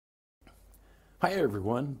Hi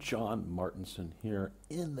everyone, John Martinson here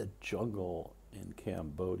in the jungle in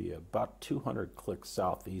Cambodia, about 200 clicks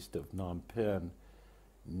southeast of Phnom Penh,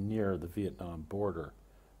 near the Vietnam border.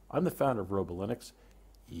 I'm the founder of Robolinux.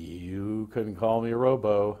 You can call me a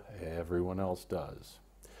Robo, everyone else does.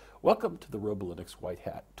 Welcome to the Robolinux White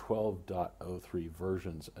Hat 12.03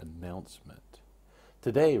 versions announcement.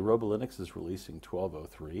 Today, Robolinux is releasing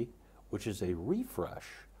 12.03, which is a refresh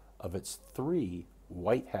of its three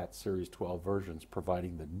White Hat Series 12 versions,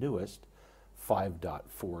 providing the newest 5.4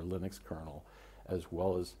 Linux kernel, as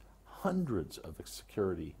well as hundreds of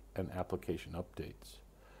security and application updates.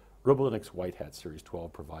 Robolinux White Hat Series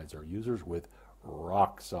 12 provides our users with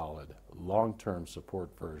rock-solid, long-term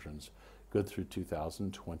support versions, good through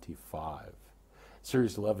 2025.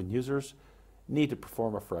 Series 11 users need to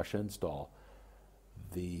perform a fresh install.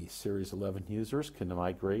 The Series 11 users can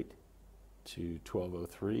migrate to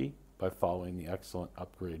 12.03 by following the excellent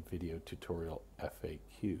upgrade video tutorial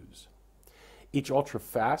FAQs. Each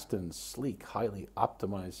ultra-fast and sleek, highly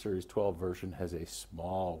optimized Series 12 version has a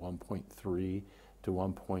small 1.3 to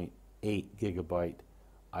 1.8 gigabyte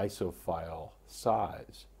ISO file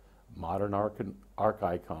size, modern ARC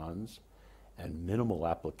icons, and minimal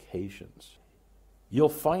applications. You'll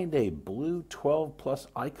find a blue 12 Plus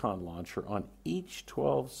icon launcher on each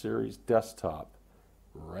 12 series desktop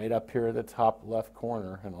right up here in the top left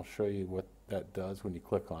corner, and I'll show you what that does when you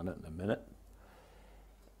click on it in a minute.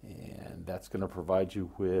 And that's going to provide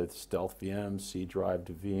you with Stealth VM, C Drive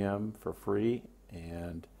to VM for free,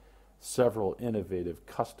 and several innovative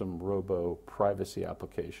custom Robo privacy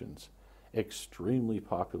applications, extremely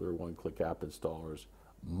popular one-click app installers,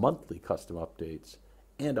 monthly custom updates,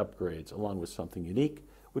 and upgrades, along with something unique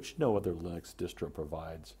which no other Linux distro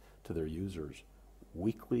provides to their users: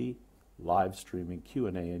 weekly live streaming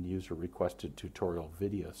Q&A and user requested tutorial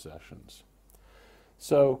video sessions.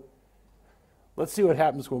 So let's see what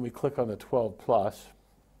happens when we click on the 12 Plus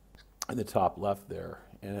in the top left there,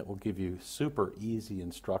 and it will give you super easy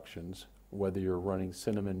instructions. Whether you're running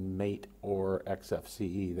Cinnamon, Mate, or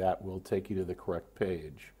XFCE, that will take you to the correct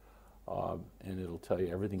page, and it'll tell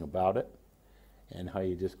you everything about it and how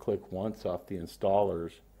you just click once off the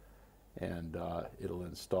installers, and it'll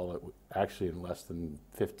install it actually in less than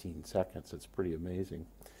 15 seconds. It's pretty amazing.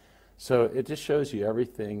 So it just shows you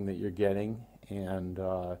everything that you're getting, and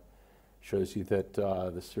shows you that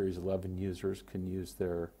the Series 11 users can use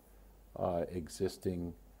their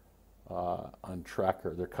existing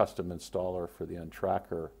untracker, their custom installer for the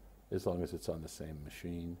untracker, as long as it's on the same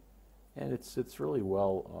machine. And it's really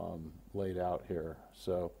well laid out here.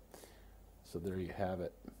 So there you have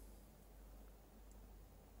it.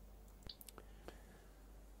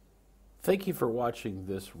 Thank you for watching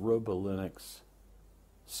this Robolinux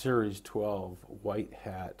Series 12 White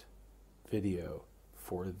Hat video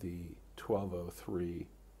for the 12.03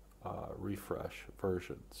 refresh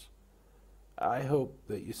versions. I hope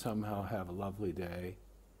that you somehow have a lovely day,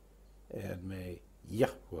 and may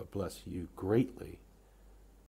Yahweh bless you greatly